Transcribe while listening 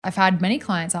I've had many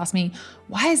clients ask me,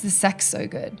 why is the sex so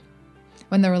good?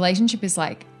 When the relationship is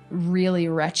like really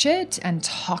wretched and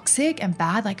toxic and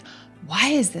bad, like, why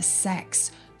is the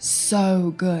sex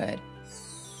so good?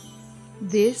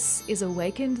 This is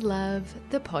Awakened Love,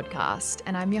 the podcast,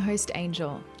 and I'm your host,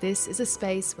 Angel. This is a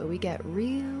space where we get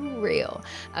real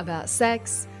about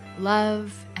sex,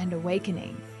 love, and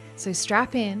awakening. So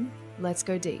strap in, let's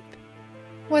go deep.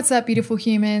 What's up, beautiful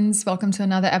humans? Welcome to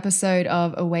another episode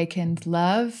of Awakened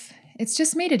Love. It's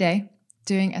just me today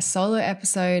doing a solo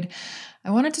episode.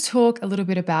 I wanted to talk a little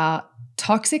bit about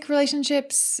toxic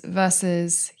relationships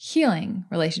versus healing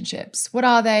relationships. What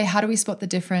are they? How do we spot the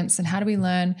difference? And how do we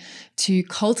learn to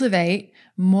cultivate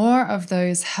more of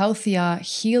those healthier,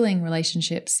 healing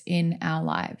relationships in our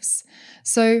lives?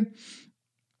 So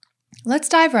let's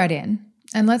dive right in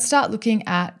and let's start looking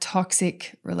at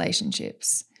toxic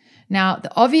relationships. Now,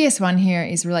 the obvious one here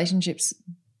is relationships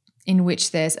in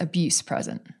which there's abuse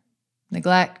present.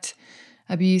 Neglect,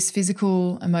 abuse,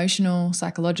 physical, emotional,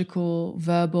 psychological,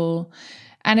 verbal.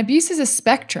 And abuse is a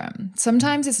spectrum.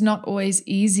 Sometimes it's not always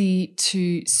easy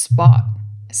to spot.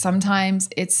 Sometimes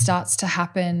it starts to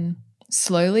happen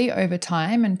slowly over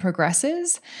time and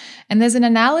progresses. And there's an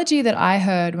analogy that I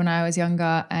heard when I was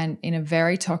younger and in a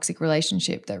very toxic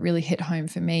relationship that really hit home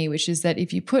for me, which is that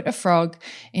if you put a frog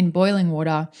in boiling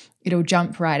water, it'll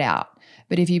jump right out.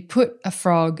 But if you put a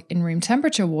frog in room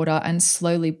temperature water and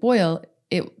slowly boil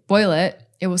it,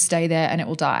 it will stay there and it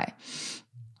will die.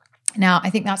 Now, I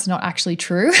think that's not actually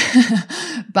true,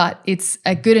 but it's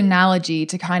a good analogy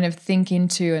to kind of think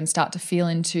into and start to feel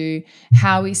into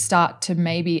how we start to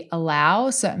maybe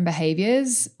allow certain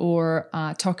behaviors or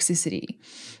toxicity.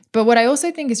 But what I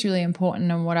also think is really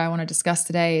important and what I want to discuss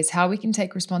today is how we can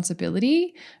take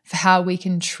responsibility for how we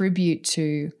contribute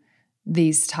to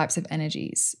these types of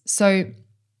energies. So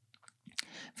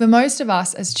for most of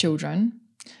us as children,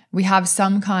 we have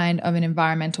some kind of an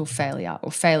environmental failure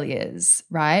or failures,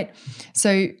 right?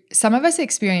 So some of us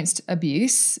experienced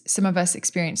abuse, some of us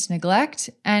experienced neglect,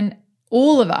 and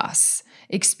all of us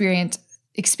experienced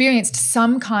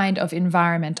some kind of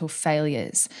environmental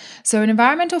failures. So an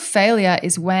environmental failure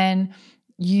is when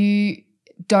you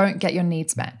don't get your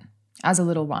needs met as a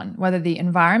little one, whether the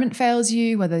environment fails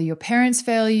you, whether your parents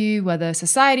fail you, whether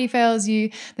society fails you.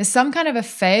 There's some kind of a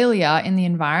failure in the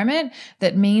environment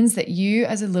that means that you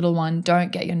as a little one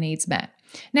don't get your needs met.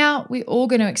 Now, we're all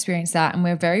going to experience that and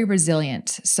we're very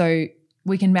resilient. So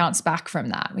we can bounce back from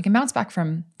that. We can bounce back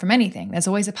from anything. There's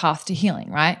always a path to healing,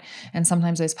 right? And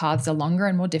sometimes those paths are longer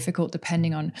and more difficult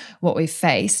depending on what we've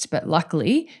faced. But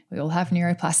luckily, we all have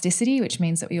neuroplasticity, which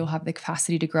means that we all have the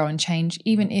capacity to grow and change,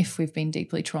 even if we've been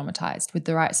deeply traumatized with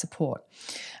the right support.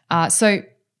 So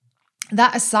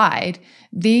that aside,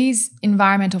 these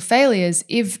environmental failures,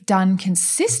 if done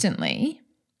consistently,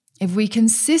 if we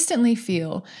consistently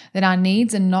feel that our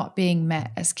needs are not being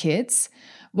met as kids,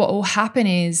 what will happen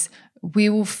is we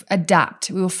will adapt.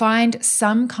 We will find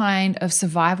some kind of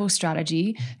survival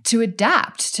strategy to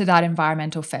adapt to that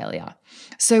environmental failure.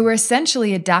 So we're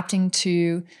essentially adapting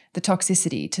to the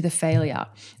toxicity, to the failure.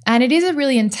 And it is a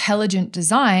really intelligent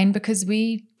design because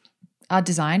we are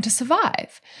designed to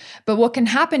survive. But what can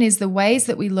happen is the ways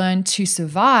that we learn to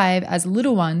survive as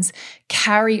little ones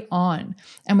carry on,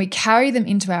 and we carry them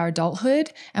into our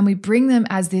adulthood, and we bring them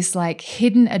as this like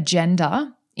hidden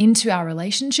agenda into our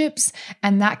relationships,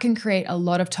 and that can create a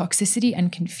lot of toxicity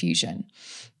and confusion.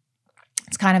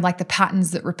 It's kind of like the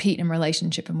patterns that repeat in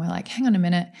relationship, and we're like, hang on a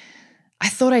minute, I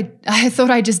thought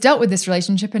I just dealt with this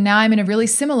relationship, and now I'm in a really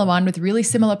similar one with really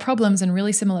similar problems and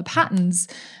really similar patterns,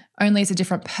 only it's a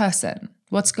different person.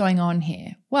 What's going on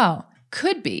here? Well,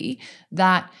 could be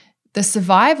that the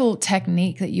survival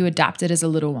technique that you adapted as a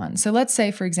little one. So let's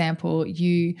say, for example,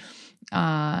 you're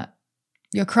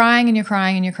crying and you're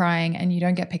crying and you're crying and you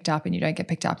don't get picked up and you don't get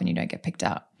picked up and you don't get picked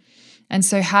up. And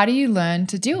so how do you learn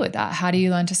to deal with that? How do you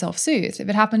learn to self-soothe? If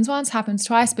it happens once, happens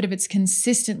twice, but if it's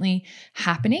consistently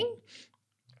happening,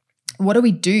 what do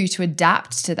we do to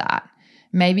adapt to that?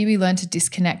 Maybe we learn to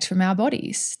disconnect from our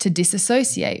bodies, to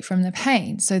disassociate from the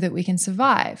pain so that we can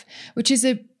survive, which is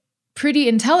a pretty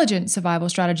intelligent survival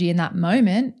strategy in that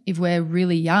moment if we're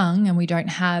really young and we don't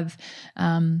have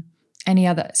any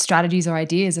other strategies or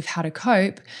ideas of how to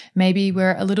cope. Maybe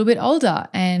we're a little bit older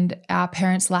and our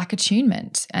parents lack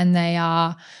attunement and they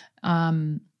are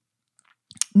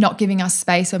not giving us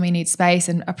space when we need space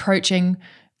and approaching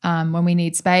when we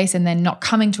need space, and then not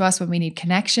coming to us when we need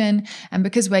connection. And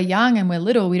because we're young and we're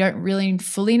little, we don't really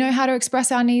fully know how to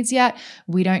express our needs yet.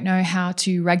 We don't know how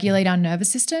to regulate our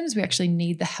nervous systems. We actually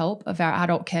need the help of our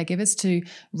adult caregivers to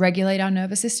regulate our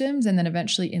nervous systems, and then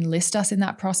eventually enlist us in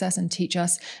that process and teach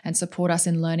us and support us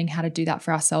in learning how to do that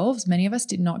for ourselves. Many of us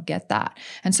did not get that.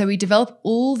 And so we develop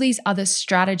all these other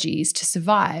strategies to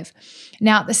survive.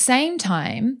 Now, at the same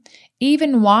time,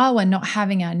 even while we're not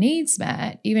having our needs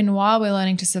met, even while we're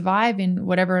learning to survive in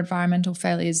whatever environmental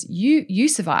failures you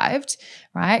survived,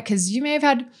 right? Because you may have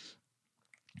had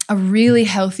a really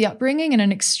healthy upbringing in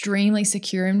an extremely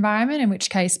secure environment, in which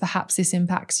case perhaps this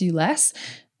impacts you less.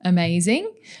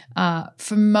 Amazing.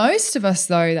 For most of us,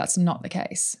 though, that's not the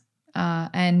case.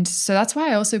 And so that's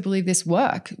why I also believe this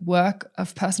work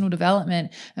of personal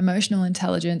development, emotional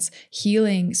intelligence,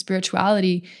 healing,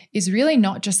 spirituality is really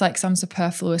not just like some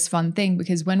superfluous fun thing,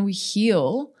 because when we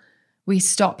heal, we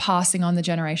stop passing on the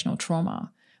generational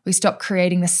trauma. We stop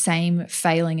creating the same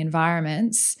failing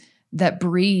environments that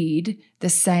breed the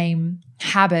same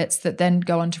habits that then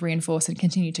go on to reinforce and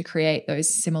continue to create those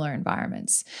similar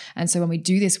environments. And so when we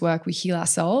do this work, we heal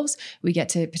ourselves. We get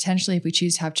to potentially, if we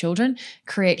choose to have children,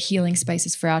 create healing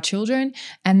spaces for our children.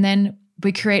 And then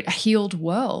we create a healed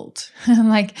world.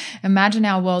 Like, imagine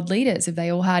our world leaders if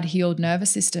they all had healed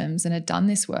nervous systems and had done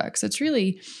this work. So it's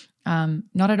really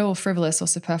not at all frivolous or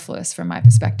superfluous from my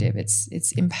perspective.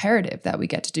 It's imperative that we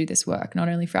get to do this work, not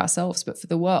only for ourselves, but for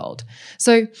the world.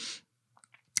 So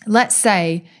let's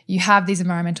say you have these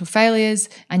environmental failures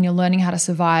and you're learning how to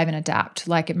survive and adapt.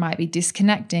 Like, it might be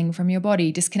disconnecting from your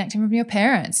body, disconnecting from your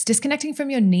parents, disconnecting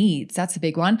from your needs. That's a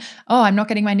big one. Oh, I'm not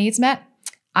getting my needs met.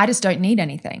 I just don't need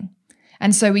anything.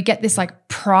 And so we get this like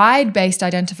pride-based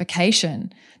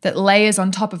identification that layers on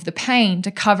top of the pain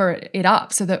to cover it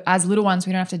up, so that as little ones,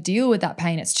 we don't have to deal with that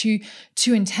pain. It's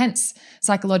too intense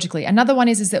psychologically. Another one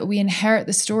is that we inherit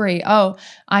the story, oh,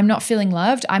 I'm not feeling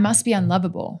loved, I must be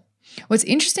unlovable. What's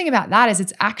interesting about that is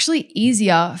it's actually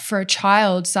easier for a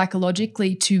child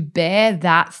psychologically to bear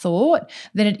that thought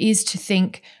than it is to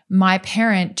think my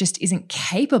parent just isn't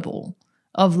capable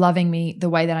of loving me the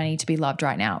way that I need to be loved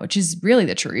right now, which is really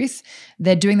the truth.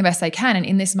 They're doing the best they can. And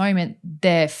in this moment,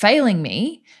 they're failing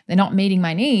me. They're not meeting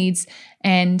my needs.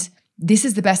 And this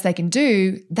is the best they can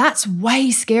do. That's way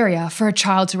scarier for a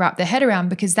child to wrap their head around,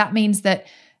 because that means that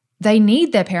they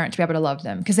need their parent to be able to love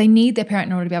them, because they need their parent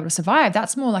in order to be able to survive.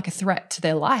 That's more like a threat to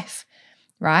their life,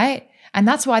 right? And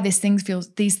that's why these things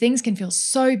can feel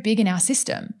so big in our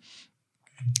system,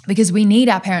 because we need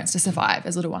our parents to survive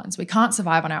as little ones. We can't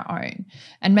survive on our own.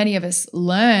 And many of us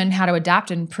learn how to adapt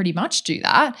and pretty much do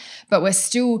that, but we're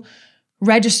still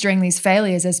registering these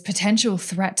failures as potential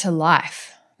threat to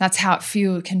life. That's how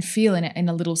it can feel in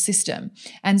a little system.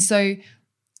 And so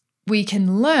we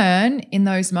can learn in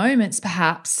those moments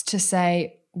perhaps to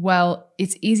say, well,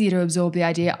 it's easier to absorb the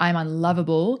idea I'm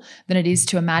unlovable than it is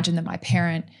to imagine that my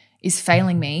parent is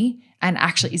failing me and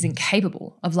actually is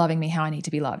incapable of loving me how I need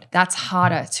to be loved. That's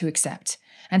harder to accept.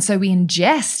 And so we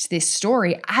ingest this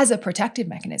story as a protective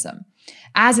mechanism,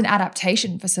 as an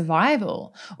adaptation for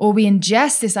survival, or we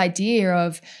ingest this idea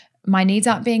of my needs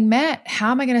aren't being met.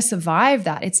 How am I going to survive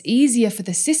that? It's easier for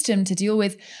the system to deal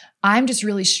with, I'm just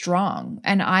really strong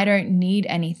and I don't need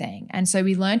anything. And so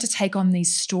we learn to take on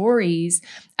these stories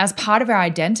as part of our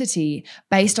identity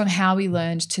based on how we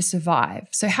learned to survive.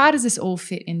 So how does this all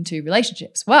fit into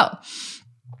relationships? Well,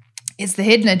 it's the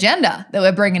hidden agenda that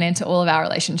we're bringing into all of our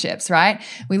relationships, right?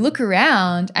 We look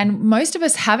around and most of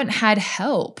us haven't had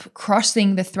help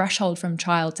crossing the threshold from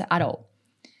child to adult.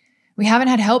 We haven't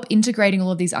had help integrating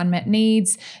all of these unmet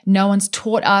needs. No one's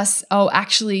taught us, oh,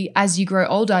 actually, as you grow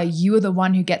older, you are the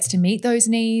one who gets to meet those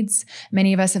needs.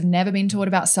 Many of us have never been taught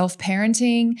about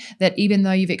self-parenting, that even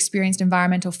though you've experienced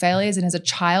environmental failures and as a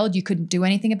child you couldn't do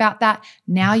anything about that,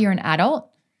 now you're an adult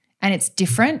and it's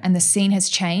different and the scene has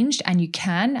changed and you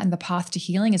can, and the path to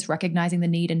healing is recognizing the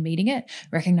need and meeting it,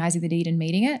 recognizing the need and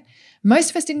meeting it.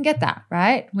 Most of us didn't get that,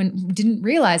 right? We didn't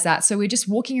realize that. So we're just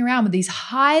walking around with these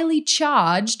highly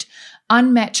charged,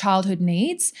 unmet childhood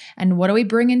needs. And what do we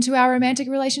bring into our romantic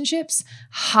relationships?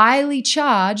 Highly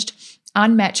charged,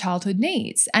 unmet childhood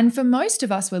needs. And for most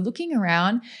of us, we're looking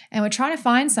around and we're trying to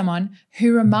find someone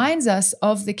who reminds us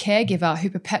of the caregiver who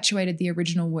perpetuated the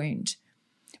original wound.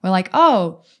 We're like,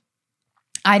 oh,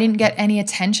 I didn't get any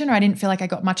attention, or I didn't feel like I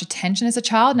got much attention as a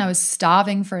child and I was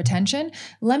starving for attention.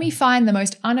 Let me find the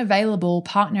most unavailable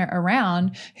partner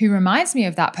around who reminds me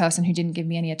of that person who didn't give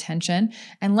me any attention,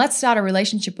 and let's start a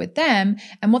relationship with them.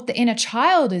 And what the inner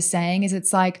child is saying is,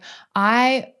 it's like,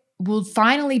 I will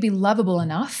finally be lovable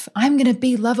enough. I'm going to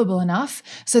be lovable enough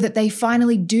so that they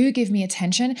finally do give me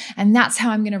attention. And that's how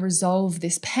I'm going to resolve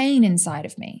this pain inside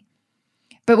of me.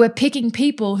 But we're picking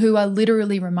people who are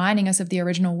literally reminding us of the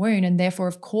original wound. And therefore,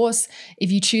 of course,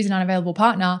 if you choose an unavailable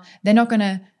partner, they're not going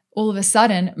to all of a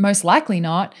sudden, most likely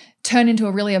not, turn into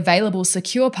a really available,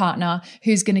 secure partner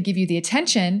who's going to give you the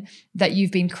attention that you've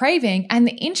been craving. And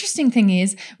the interesting thing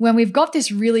is, when we've got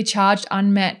this really charged,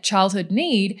 unmet childhood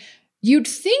need, you'd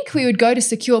think we would go to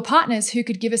secure partners who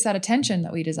could give us that attention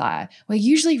that we desire. We're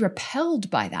usually repelled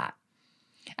by that.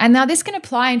 And now this can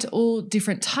apply into all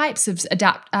different types of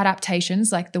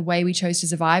adaptations, like the way we chose to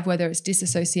survive, whether it's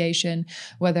disassociation,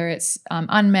 whether it's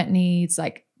unmet needs,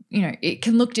 like, it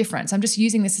can look different. So I'm just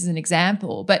using this as an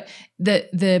example, but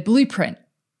the blueprint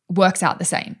works out the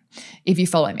same if you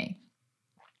follow me.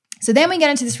 So then we get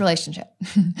into this relationship.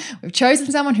 We've chosen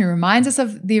someone who reminds us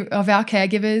of our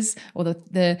caregivers, or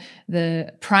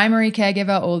the primary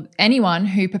caregiver, or anyone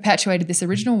who perpetuated this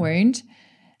original wound,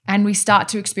 and we start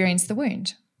to experience the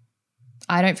wound.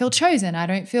 I don't feel chosen. I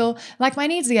don't feel like my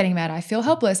needs are getting met. I feel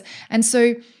helpless. And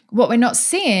so what we're not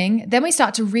seeing, then we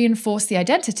start to reinforce the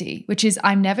identity, which is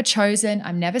I'm never chosen,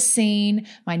 I'm never seen,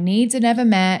 my needs are never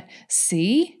met.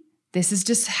 See, this is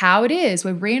just how it is.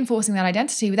 We're reinforcing that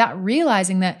identity without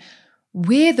realizing that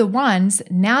we're the ones,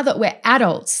 now that we're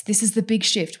adults, this is the big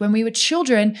shift. When we were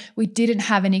children, we didn't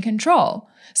have any control.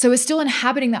 So we're still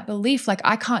inhabiting that belief like,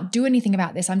 I can't do anything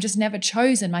about this. I'm just never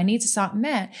chosen. My needs aren't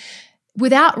met.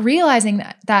 Without realizing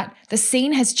that the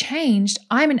scene has changed.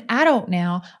 I'm an adult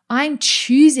now. I'm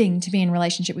choosing to be in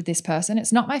relationship with this person.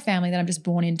 It's not my family that I'm just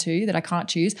born into that I can't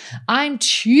choose. I'm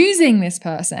choosing this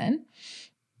person.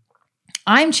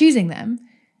 I'm choosing them.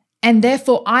 And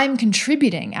therefore, I'm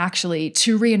contributing actually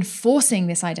to reinforcing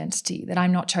this identity that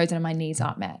I'm not chosen and my needs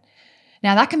aren't met.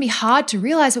 Now, that can be hard to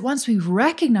realize, but once we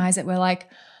recognize it, we're like,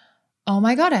 oh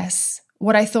my goddess,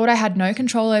 what I thought I had no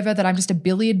control over, that I'm just a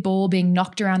billiard ball being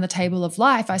knocked around the table of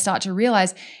life, I start to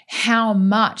realize how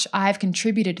much I've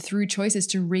contributed through choices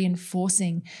to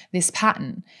reinforcing this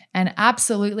pattern. And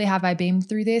absolutely, have I been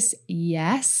through this?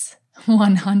 Yes,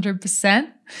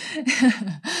 100%,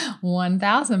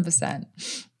 1000%.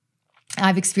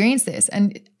 I've experienced this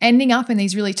and ending up in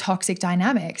these really toxic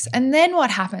dynamics. And then what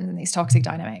happens in these toxic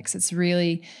dynamics? It's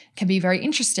really can be very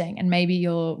interesting. And maybe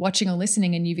you're watching or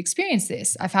listening and you've experienced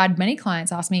this. I've had many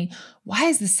clients ask me, why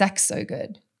is the sex so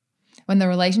good? When the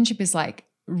relationship is like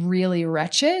really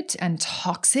wretched and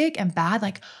toxic and bad,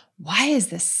 like, why is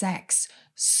the sex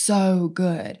so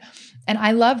good? And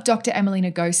I love Dr. Emily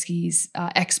Nagoski's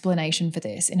explanation for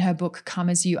this in her book,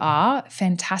 Come As You Are.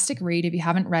 Fantastic read if you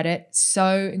haven't read it.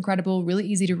 So incredible, really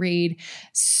easy to read,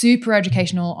 super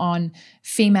educational on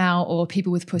female or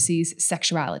people with pussies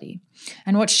sexuality.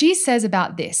 And what she says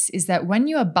about this is that when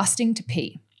you are busting to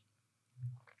pee,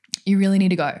 you really need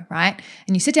to go, right?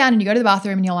 And you sit down and you go to the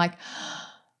bathroom and you're like,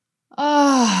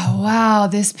 oh, wow,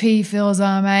 this pee feels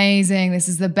amazing. This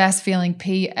is the best feeling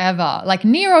pee ever. Like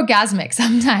near orgasmic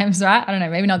sometimes, right? I don't know,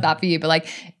 maybe not that for you, but like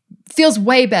feels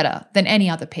way better than any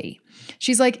other pee.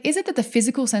 She's like, is it that the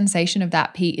physical sensation of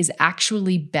that pee is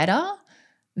actually better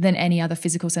than any other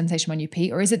physical sensation when you pee?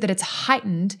 Or is it that it's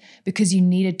heightened because you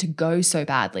needed to go so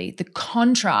badly? The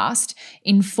contrast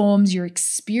informs your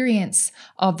experience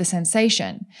of the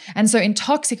sensation. And so in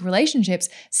toxic relationships,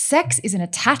 sex is an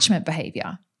attachment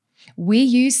behavior. We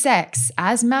use sex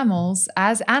as mammals,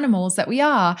 as animals that we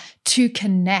are, to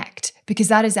connect, because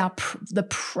that is the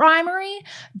primary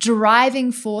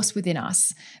driving force within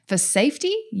us for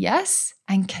safety, yes,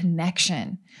 and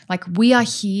connection. Like we are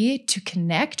here to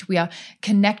connect. We are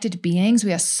connected beings.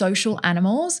 We are social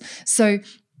animals. So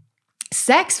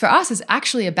sex for us is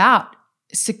actually about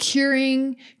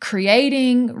securing,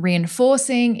 creating,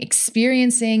 reinforcing,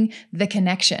 experiencing the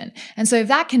connection. And so if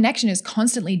that connection is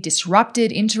constantly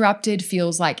disrupted, interrupted,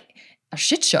 feels like a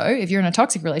shit show, if you're in a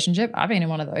toxic relationship, I've been in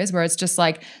one of those where it's just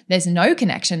like there's no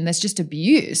connection, there's just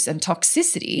abuse and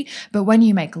toxicity. But when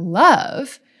you make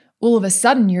love, all of a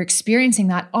sudden you're experiencing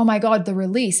that, oh my God, the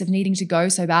release of needing to go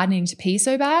so bad, needing to pee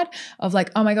so bad, of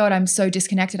like, oh my God, I'm so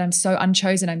disconnected, I'm so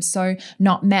unchosen, I'm so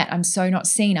not met, I'm so not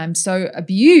seen, I'm so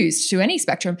abused to any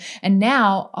spectrum. And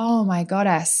now, oh my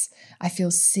goddess, I feel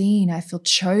seen, I feel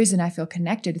chosen, I feel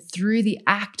connected through the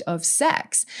act of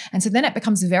sex. And so then it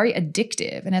becomes very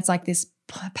addictive, and it's like this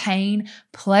pain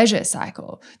pleasure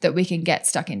cycle that we can get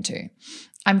stuck into.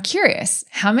 I'm curious,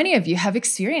 how many of you have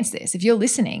experienced this? If you're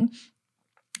listening,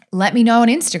 Let me know on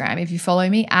Instagram if you follow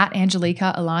me at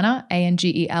Angelika Alana,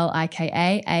 ANGELIKA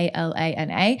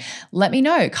Let me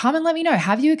know. Come and let me know.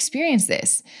 Have you experienced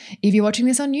this? If you're watching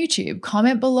this on YouTube,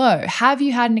 comment below. Have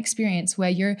you had an experience where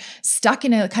you're stuck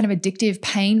in a kind of addictive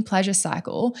pain pleasure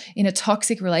cycle in a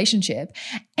toxic relationship?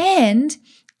 And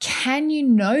can you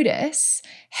notice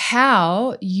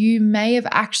how you may have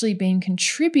actually been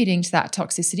contributing to that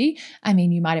toxicity? I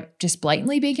mean, you might have just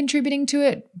blatantly been contributing to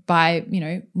it by,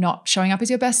 not showing up as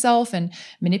your best self and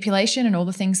manipulation and all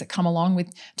the things that come along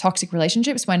with toxic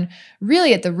relationships, when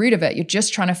really at the root of it, you're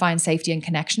just trying to find safety and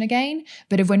connection again.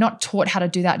 But if we're not taught how to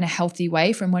do that in a healthy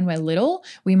way from when we're little,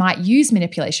 we might use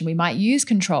manipulation, we might use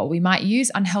control, we might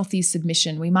use unhealthy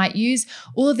submission, we might use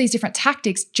all of these different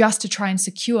tactics just to try and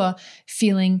secure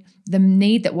feeling the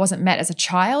need that wasn't met as a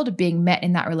child being met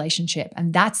in that relationship.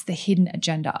 And that's the hidden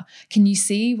agenda. Can you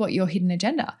see what your hidden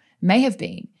agenda may have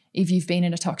been if you've been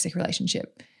in a toxic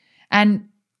relationship? And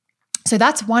so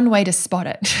that's one way to spot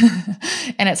it.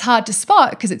 And it's hard to spot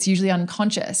because it's usually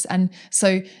unconscious. And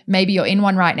so maybe you're in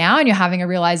one right now and you're having a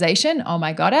realization, oh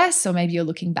my goddess, or maybe you're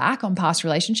looking back on past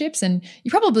relationships and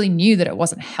you probably knew that it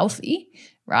wasn't healthy,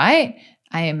 right?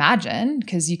 I imagine,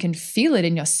 because you can feel it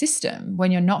in your system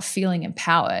when you're not feeling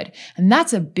empowered. And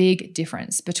that's a big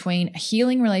difference between a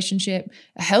healing relationship,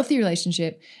 a healthy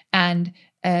relationship, and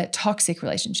a toxic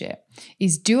relationship.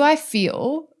 Is, do I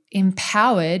feel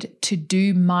empowered to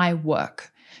do my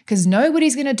work? Because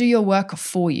nobody's going to do your work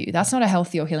for you. That's not a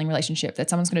healthy or healing relationship, that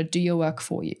someone's going to do your work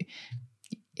for you.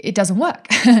 It doesn't work.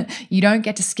 You don't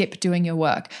get to skip doing your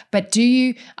work. But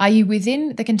are you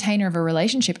within the container of a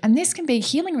relationship? And this can be,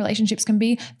 healing relationships can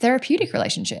be therapeutic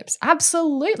relationships.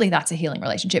 Absolutely, that's a healing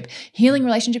relationship. Healing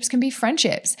relationships can be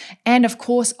friendships. And of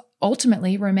course,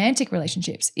 ultimately, romantic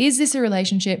relationships. Is this a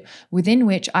relationship within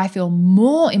which I feel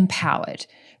more empowered,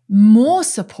 more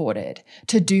supported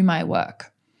to do my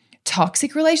work?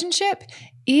 Toxic relationship?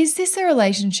 Is this a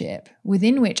relationship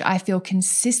within which I feel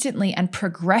consistently and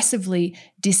progressively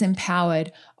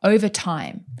disempowered over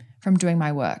time from doing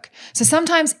my work? So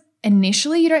sometimes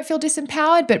initially you don't feel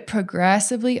disempowered, but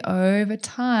progressively over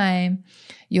time,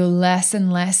 you're less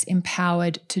and less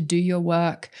empowered to do your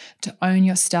work, to own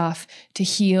your stuff, to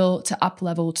heal, to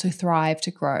up-level, to thrive, to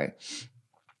grow.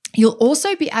 You'll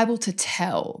also be able to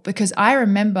tell, because I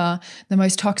remember the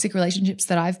most toxic relationships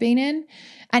that I've been in,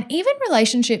 and even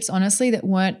relationships, honestly, that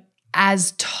weren't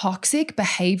as toxic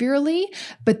behaviorally,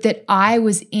 but that I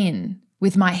was in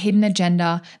with my hidden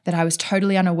agenda that I was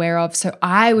totally unaware of. So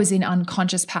I was in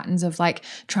unconscious patterns of like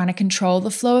trying to control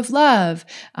the flow of love,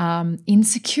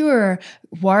 insecure,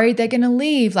 worried they're going to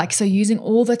leave. So using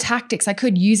all the tactics I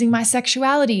could, using my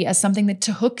sexuality as something that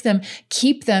to hook them,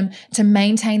 keep them, to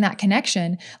maintain that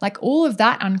connection. All of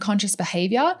that unconscious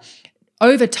behavior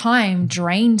over time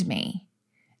drained me.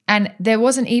 And there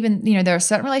wasn't even, there are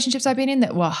certain relationships I've been in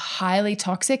that were highly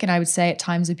toxic and I would say at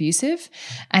times abusive.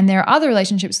 And there are other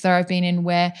relationships that I've been in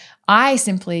where I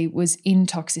simply was in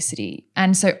toxicity.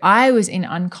 And so I was in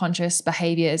unconscious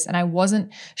behaviors and I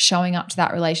wasn't showing up to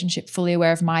that relationship fully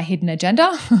aware of my hidden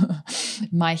agenda,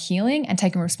 my healing, and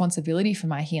taking responsibility for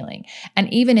my healing.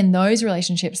 And even in those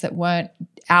relationships that weren't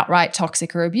outright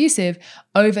toxic or abusive,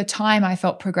 over time I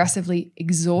felt progressively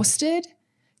exhausted,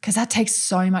 because that takes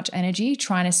so much energy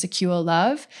trying to secure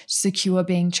love, secure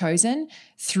being chosen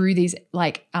through these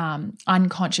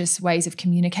unconscious ways of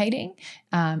communicating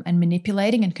and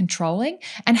manipulating and controlling.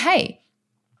 And hey,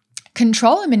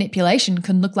 control and manipulation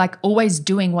can look like always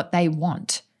doing what they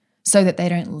want so that they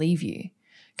don't leave you.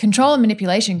 Control and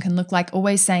manipulation can look like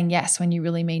always saying yes when you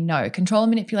really mean no. Control and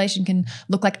manipulation can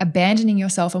look like abandoning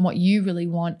yourself and what you really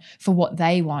want for what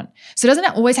they want. So it doesn't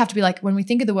always have to be when we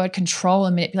think of the word control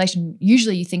and manipulation,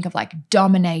 usually you think of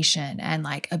domination and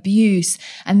abuse,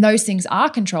 and those things are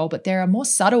control, but there are more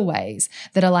subtle ways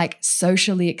that are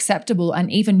socially acceptable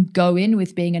and even go in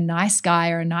with being a nice guy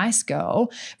or a nice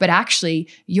girl, but actually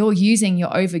you're using your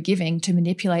overgiving to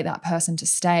manipulate that person to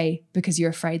stay because you're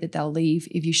afraid that they'll leave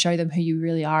if you show them who you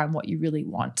really are and what you really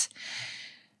want.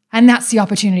 And that's the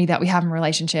opportunity that we have in a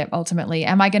relationship ultimately.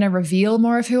 Am I going to reveal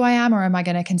more of who I am, or am I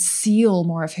going to conceal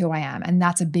more of who I am? And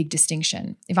that's a big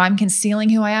distinction. If I'm concealing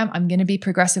who I am, I'm going to be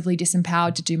progressively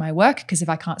disempowered to do my work, because if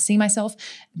I can't see myself,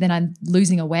 then I'm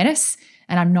losing awareness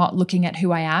and I'm not looking at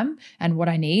who I am and what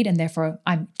I need. And therefore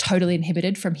I'm totally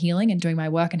inhibited from healing and doing my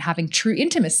work and having true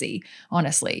intimacy,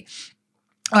 honestly.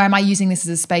 Or am I using this as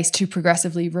a space to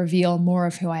progressively reveal more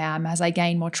of who I am as I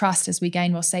gain more trust, as we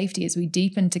gain more safety, as we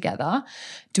deepen together?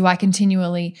 Do I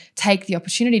continually take the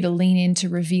opportunity to lean into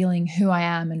revealing who I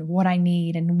am and what I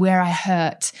need and where I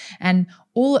hurt and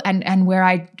and where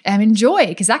I am in joy,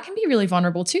 because that can be really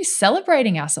vulnerable too.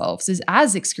 Celebrating ourselves is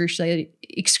as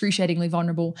excruciatingly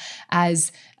vulnerable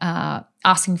as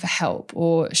asking for help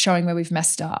or showing where we've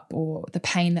messed up or the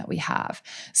pain that we have.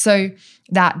 So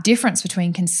that difference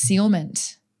between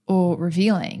concealment or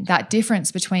revealing, that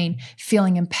difference between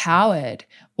feeling empowered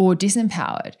or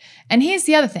disempowered. And here's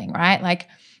the other thing, right? Like,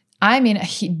 I'm in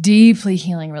a deeply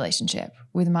healing relationship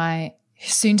with my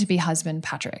soon-to-be husband,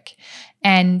 Patrick.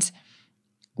 And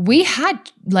we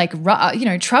had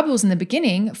troubles in the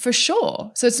beginning for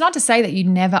sure. So it's not to say that you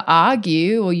never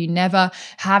argue or you never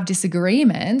have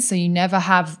disagreements or you never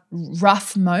have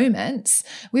rough moments.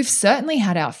 We've certainly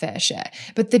had our fair share.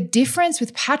 But the difference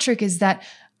with Patrick is that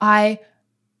I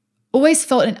always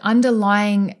felt an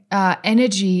underlying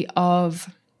energy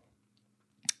of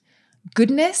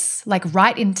goodness, like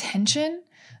right intention,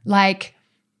 like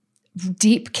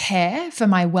deep care for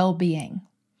my well-being.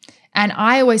 And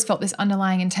I always felt this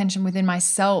underlying intention within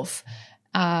myself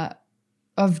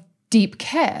of deep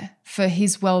care for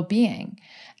his well-being.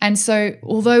 And so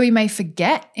although we may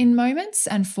forget in moments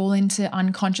and fall into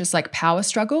unconscious like power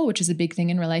struggle, which is a big thing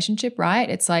in relationship, right?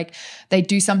 It's like they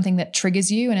do something that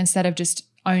triggers you, and instead of just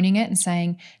owning it and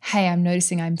saying, hey, I'm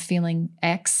noticing I'm feeling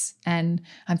X and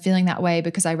I'm feeling that way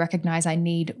because I recognize I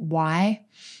need Y,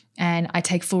 and I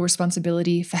take full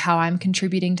responsibility for how I'm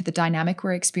contributing to the dynamic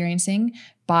we're experiencing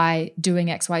by doing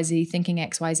XYZ, thinking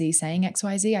XYZ, saying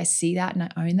XYZ. I see that and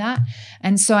I own that.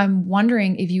 And so I'm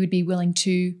wondering if you would be willing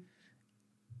to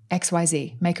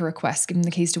XYZ, make a request, give them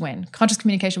the keys to win. Conscious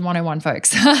Communication 101,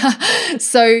 folks.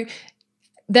 So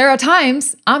there are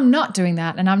times I'm not doing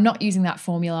that and I'm not using that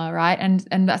formula, right?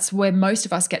 And that's where most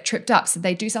of us get tripped up. So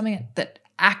they do something that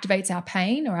activates our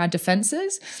pain or our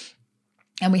defenses,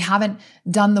 and we haven't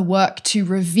done the work to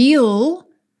reveal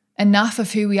enough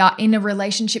of who we are in a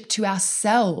relationship to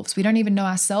ourselves. We don't even know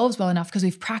ourselves well enough because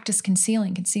we've practiced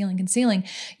concealing,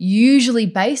 usually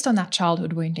based on that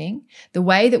childhood wounding, the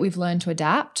way that we've learned to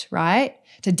adapt, right?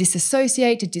 To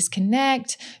disassociate, to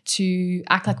disconnect, to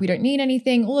act like we don't need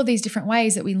anything, all of these different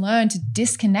ways that we learn to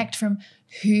disconnect from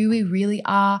who we really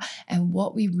are and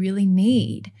what we really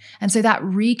need. And so that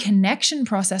reconnection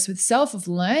process with self, of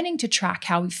learning to track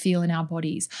how we feel in our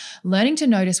bodies, learning to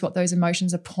notice what those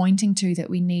emotions are pointing to that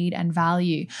we need and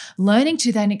value, learning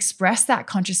to then express that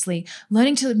consciously,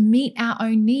 learning to meet our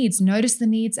own needs, notice the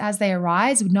needs as they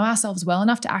arise, know ourselves well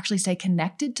enough to actually stay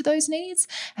connected to those needs,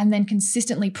 and then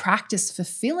consistently practice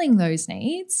fulfilling those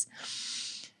needs,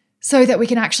 so that we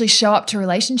can actually show up to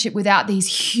relationship without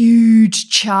these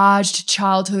huge charged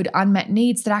childhood unmet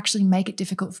needs that actually make it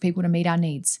difficult for people to meet our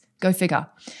needs. Go figure.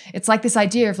 It's like this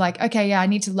idea of like, okay, yeah, I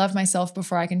need to love myself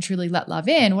before I can truly let love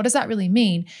in. What does that really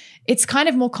mean? It's kind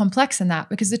of more complex than that,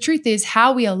 because the truth is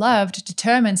how we are loved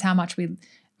determines how much we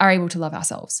are able to love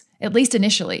ourselves, at least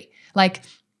initially. Like,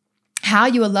 how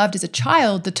you are loved as a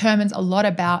child determines a lot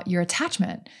about your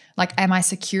attachment. Like, am I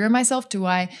secure in myself? Do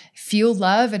I feel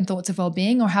love and thoughts of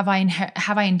well-being? Or have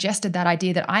I ingested that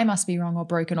idea that I must be wrong or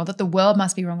broken, or that the world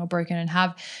must be wrong or broken, and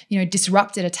have,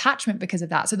 disrupted attachment because of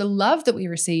that? So the love that we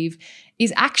receive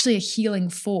is actually a healing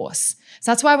force.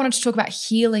 So that's why I wanted to talk about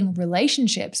healing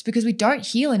relationships, because we don't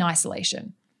heal in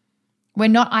isolation. We're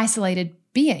not isolated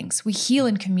beings. We heal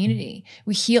in community.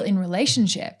 We heal in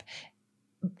relationship.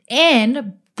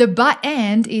 And the but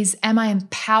and is, am I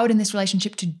empowered in this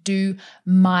relationship to do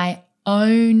my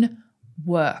own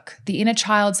work? The inner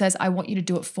child says, I want you to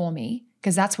do it for me,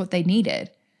 because that's what they needed.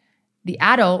 The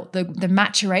adult, the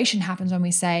maturation happens when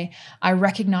we say, I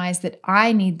recognize that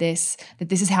I need this, that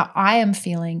this is how I am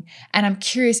feeling, and I'm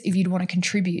curious if you'd want to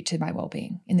contribute to my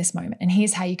well-being in this moment. And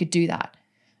here's how you could do that,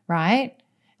 right?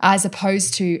 As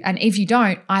opposed to, and if you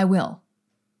don't, I will.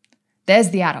 There's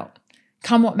the adult.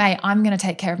 Come what may, I'm going to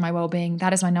take care of my well-being.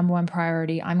 That is my number one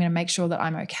priority. I'm going to make sure that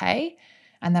I'm okay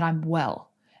and that I'm well.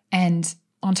 And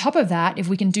on top of that, if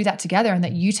we can do that together, and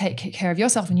that you take care of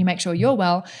yourself and you make sure you're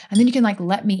well, and then you can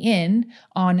let me in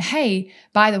on, hey,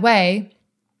 by the way,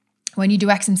 when you do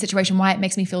X in situation Y, it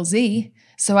makes me feel Z.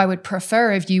 So I would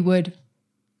prefer if you would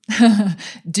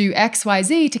do X, Y,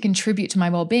 Z to contribute to my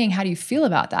well-being. How do you feel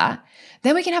about that?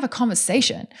 Then we can have a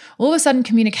conversation. All of a sudden,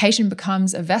 communication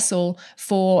becomes a vessel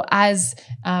for, I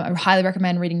highly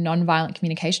recommend reading Nonviolent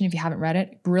Communication if you haven't read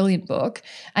it. Brilliant book.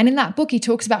 And in that book, he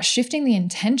talks about shifting the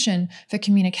intention for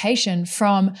communication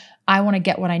from, I want to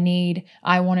get what I need,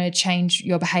 I want to change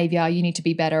your behavior, you need to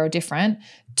be better or different,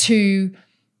 to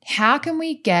how can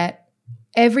we get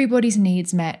everybody's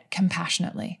needs met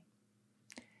compassionately?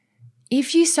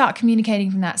 If you start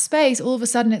communicating from that space, all of a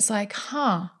sudden it's like,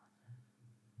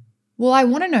 well, I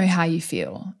want to know how you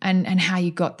feel and how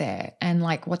you got there and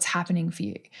like what's happening for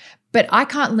you. But I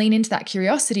can't lean into that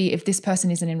curiosity if this person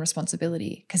isn't in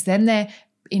responsibility, because then they're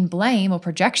in blame or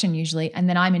projection usually, and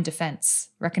then I'm in defense.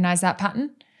 Recognize that pattern?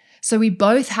 So we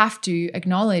both have to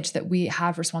acknowledge that we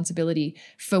have responsibility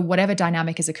for whatever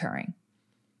dynamic is occurring.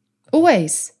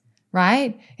 Always,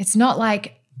 right? It's not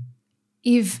like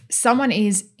if someone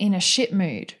is in a shit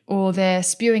mood or they're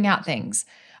spewing out things,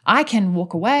 I can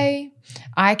walk away.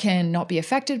 I can not be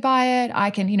affected by it. I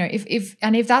can,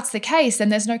 if that's the case, then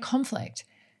there's no conflict.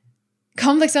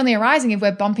 Conflict's only arising if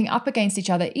we're bumping up against each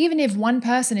other. Even if one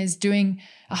person is doing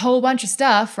a whole bunch of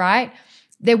stuff, right?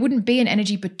 There wouldn't be an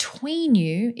energy between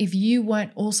you if you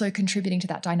weren't also contributing to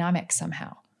that dynamic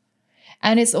somehow.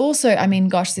 And it's also,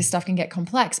 this stuff can get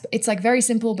complex, but it's like very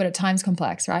simple, but at times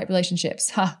complex, right?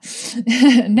 Relationships,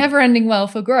 never ending well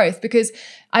for growth, because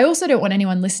I also don't want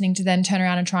anyone listening to then turn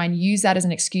around and try and use that as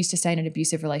an excuse to stay in an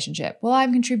abusive relationship. Well,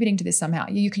 I'm contributing to this somehow.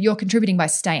 You're contributing by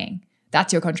staying.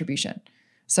 That's your contribution.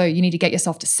 So you need to get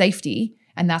yourself to safety,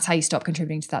 and that's how you stop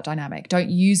contributing to that dynamic.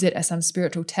 Don't use it as some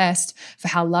spiritual test for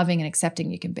how loving and accepting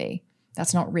you can be.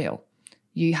 That's not real.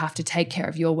 You have to take care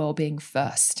of your well-being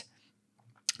first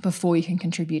before you can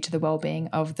contribute to the well-being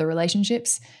of the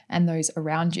relationships and those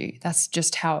around you. That's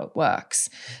just how it works.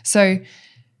 So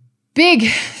big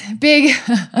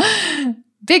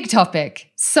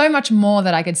topic. So much more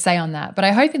that I could say on that. But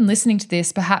I hope in listening to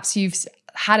this, perhaps you've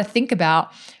had to think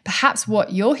about perhaps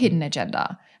what your hidden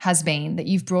agenda has been that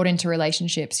you've brought into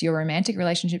relationships, your romantic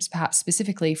relationships, perhaps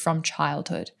specifically from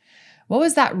childhood. What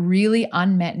was that really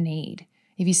unmet need?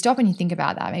 If you stop and you think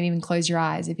about that, maybe even close your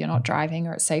eyes if you're not driving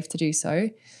or it's safe to do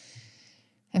so,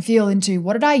 and feel into,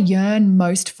 what did I yearn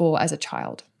most for as a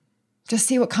child? Just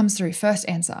see what comes through. First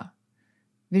answer.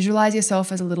 Visualize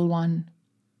yourself as a little one.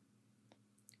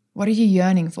 What are you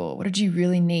yearning for? What did you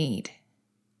really need?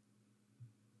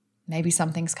 Maybe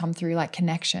something's come through like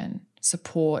connection,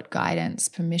 support, guidance,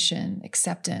 permission,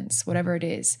 acceptance, whatever it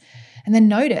is. And then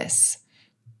notice,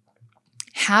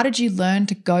 how did you learn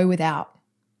to go without?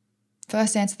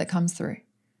 First answer that comes through.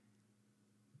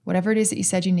 Whatever it is that you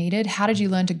said you needed, how did you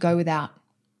learn to go without?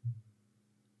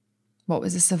 What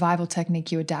was the survival technique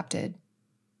you adapted?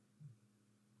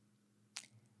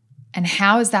 And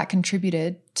how has that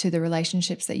contributed to the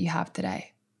relationships that you have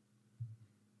today?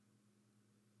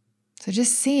 So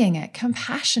just seeing it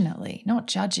compassionately, not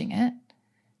judging it.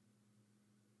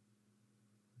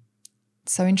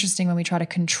 It's so interesting when we try to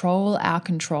control our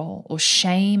control or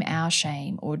shame our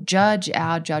shame or judge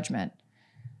our judgment.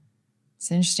 It's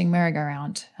an interesting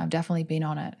merry-go-round. I've definitely been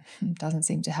on it. It doesn't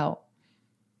seem to help.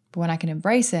 But when I can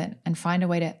embrace it and find a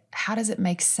way to, how does it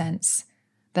make sense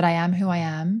that I am who I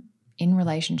am in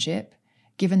relationship,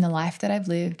 given the life that I've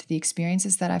lived, the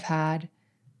experiences that I've had,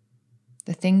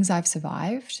 the things I've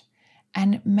survived,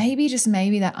 and maybe, just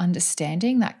maybe, that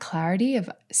understanding, that clarity of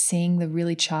seeing the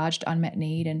really charged unmet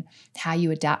need and how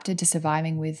you adapted to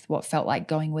surviving with what felt like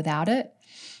going without it,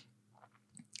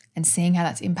 and seeing how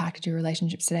that's impacted your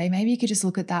relationships today. Maybe you could just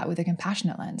look at that with a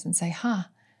compassionate lens and say,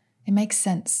 it makes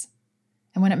sense.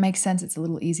 And when it makes sense, it's a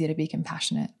little easier to be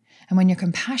compassionate. And when you're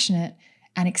compassionate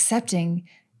and accepting,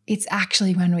 it's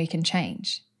actually when we can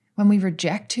change. When we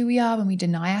reject who we are, when we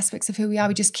deny aspects of who we are,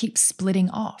 we just keep splitting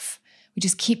off. We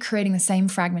just keep creating the same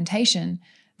fragmentation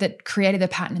that created the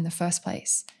pattern in the first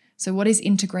place. So what is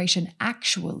integration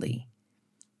actually?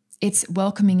 It's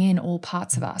welcoming in all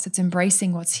parts of us. It's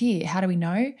embracing what's here. How do we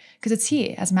know? Because it's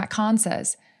here. As Matt Kahn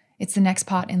says, it's the next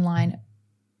part in line.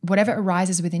 Whatever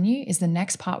arises within you is the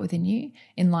next part within you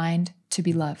in line to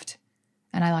be loved.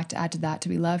 And I like to add to that, to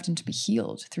be loved and to be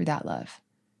healed through that love.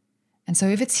 And so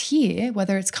if it's here,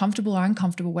 whether it's comfortable or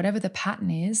uncomfortable, whatever the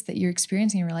pattern is that you're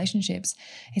experiencing in relationships,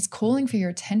 it's calling for your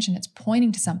attention. It's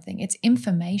pointing to something. It's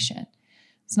information.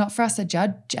 It's not for us to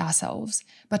judge ourselves,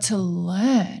 but to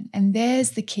learn. And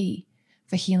there's the key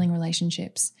for healing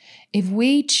relationships. If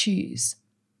we choose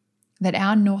that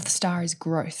our North Star is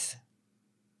growth,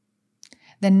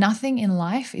 then nothing in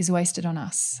life is wasted on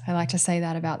us. I like to say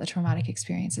that about the traumatic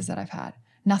experiences that I've had.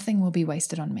 Nothing will be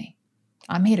wasted on me.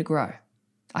 I'm here to grow.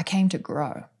 I came to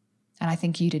grow. And I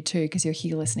think you did too, because you're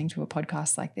here listening to a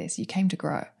podcast like this. You came to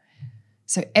grow.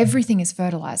 So everything is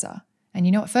fertilizer. And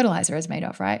you know what fertilizer is made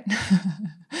of, right?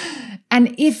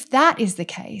 And if that is the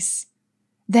case,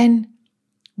 then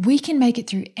we can make it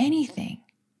through anything.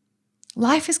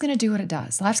 Life is going to do what it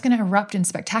does. Life's going to erupt in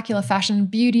spectacular fashion,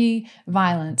 beauty,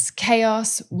 violence,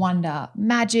 chaos, wonder,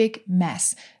 magic,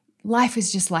 mess. Life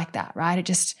is just like that, right?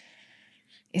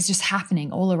 It's just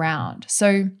happening all around.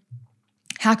 So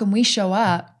how can we show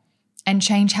up and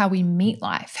change how we meet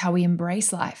life, how we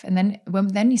embrace life. And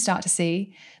then you start to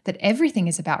see that everything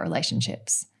is about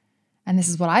relationships. And this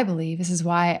is what I believe. This is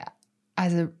why,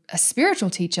 as a spiritual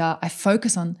teacher, I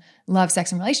focus on love,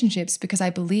 sex, and relationships, because I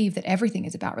believe that everything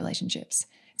is about relationships.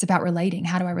 It's about relating.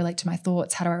 How do I relate to my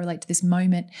thoughts? How do I relate to this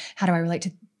moment? How do I relate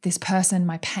to this person,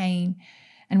 my pain?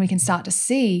 And we can start to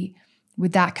see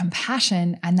with that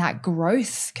compassion and that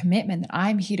growth commitment that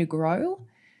I'm here to grow,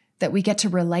 that we get to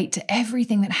relate to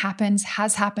everything that happens,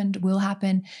 has happened, will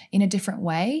happen in a different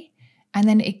way. And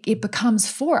then it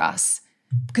becomes for us,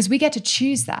 because we get to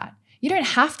choose that. You don't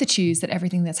have to choose that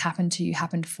everything that's happened to you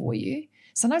happened for you.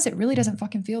 Sometimes it really doesn't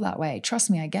fucking feel that way. Trust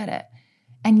me, I get it.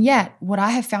 And yet, what I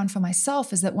have found for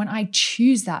myself is that when I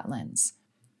choose that lens,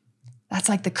 that's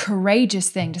like the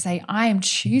courageous thing to say, I am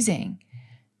choosing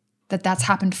that that's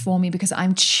happened for me because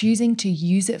I'm choosing to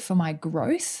use it for my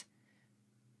growth.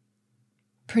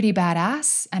 Pretty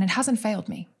badass, and it hasn't failed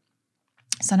me.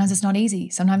 Sometimes it's not easy.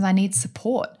 Sometimes I need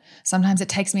support. Sometimes it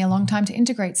takes me a long time to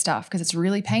integrate stuff because it's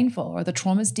really painful or the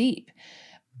trauma's deep.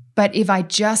 But if I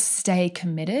just stay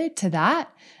committed to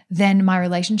that, then my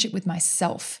relationship with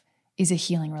myself is a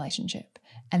healing relationship.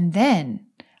 And then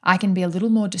I can be a little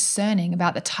more discerning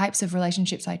about the types of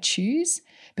relationships I choose,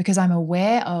 because I'm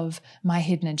aware of my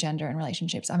hidden agenda in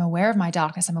relationships. I'm aware of my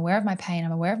darkness. I'm aware of my pain.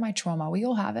 I'm aware of my trauma. We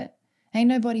all have it. Ain't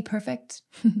nobody perfect.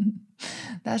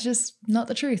 That's just not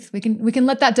the truth. We can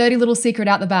let that dirty little secret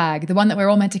out the bag, the one that we're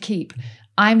all meant to keep.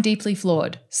 I'm deeply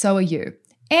flawed. So are you.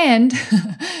 And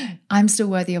I'm still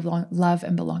worthy of love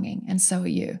and belonging. And so are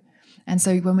you. And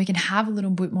so when we can have a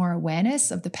little bit more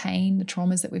awareness of the pain, the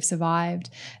traumas that we've survived,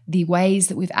 the ways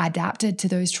that we've adapted to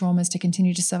those traumas to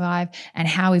continue to survive, and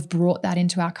how we've brought that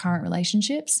into our current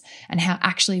relationships, and how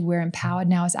actually we're empowered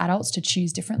now as adults to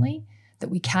choose differently, that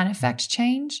we can affect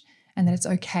change, and that it's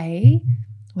okay.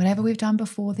 Whatever we've done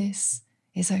before this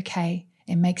is okay.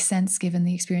 It makes sense given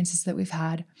the experiences that we've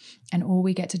had. And all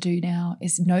we get to do now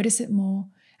is notice it more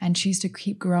and choose to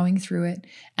keep growing through it.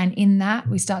 And in that,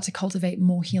 we start to cultivate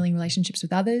more healing relationships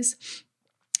with others,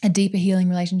 a deeper healing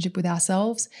relationship with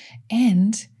ourselves,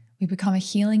 and we become a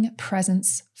healing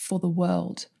presence for the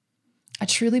world. I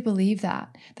truly believe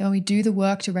that when we do the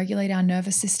work to regulate our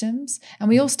nervous systems, and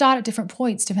we all start at different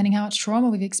points, depending how much trauma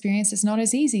we've experienced, it's not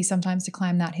as easy sometimes to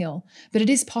climb that hill, but it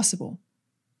is possible.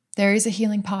 There is a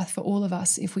healing path for all of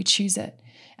us if we choose it,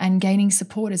 and gaining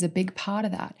support is a big part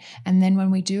of that. And then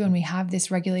when we do, and we have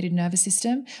this regulated nervous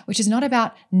system, which is not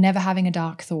about never having a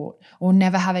dark thought or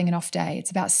never having an off day,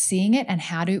 it's about seeing it and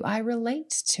how do I relate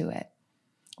to it?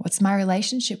 What's my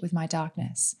relationship with my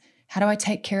darkness? How do I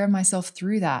take care of myself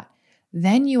through that?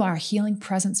 Then you are a healing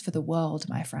presence for the world,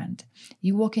 my friend.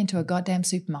 You walk into a goddamn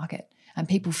supermarket and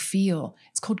people feel,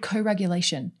 it's called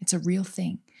co-regulation. It's a real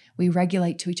thing. We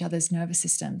regulate to each other's nervous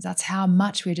systems. That's how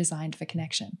much we're designed for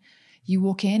connection. You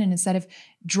walk in and instead of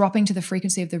dropping to the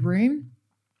frequency of the room,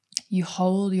 you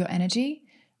hold your energy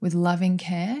with loving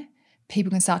care.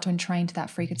 People can start to entrain to that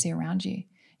frequency around you.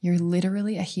 You're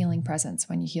literally a healing presence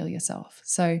when you heal yourself.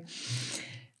 So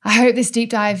I hope this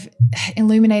deep dive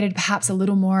illuminated perhaps a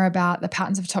little more about the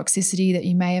patterns of toxicity that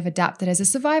you may have adapted as a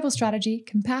survival strategy,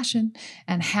 compassion,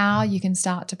 and how you can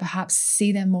start to perhaps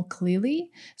see them more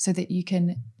clearly so that you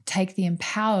can take the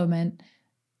empowerment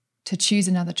to choose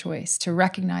another choice, to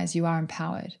recognize you are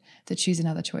empowered to choose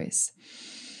another choice.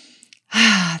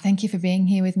 Thank you for being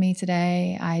here with me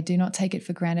today. I do not take it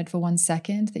for granted for 1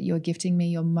 second that you are gifting me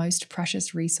your most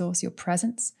precious resource, your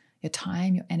presence, your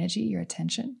time, your energy, your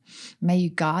attention. May you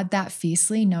guard that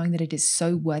fiercely, knowing that it is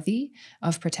so worthy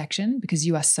of protection because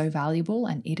you are so valuable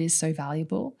and it is so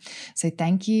valuable. So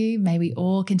thank you. May we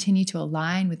all continue to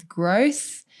align with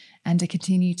growth and to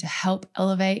continue to help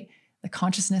elevate the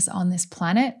consciousness on this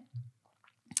planet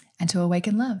and to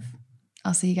awaken love.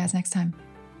 I'll see you guys next time.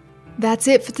 That's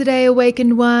it for today,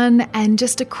 Awakened One. And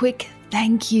just a quick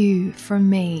thank you from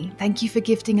me. Thank you for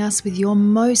gifting us with your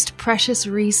most precious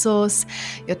resource,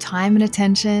 your time and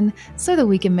attention, so that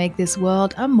we can make this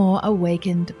world a more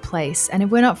awakened place. And if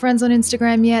we're not friends on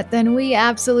Instagram yet, then we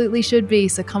absolutely should be.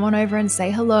 So come on over and say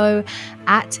hello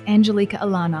at Angelica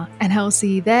Alana, and I'll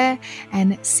see you there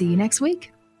and see you next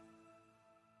week.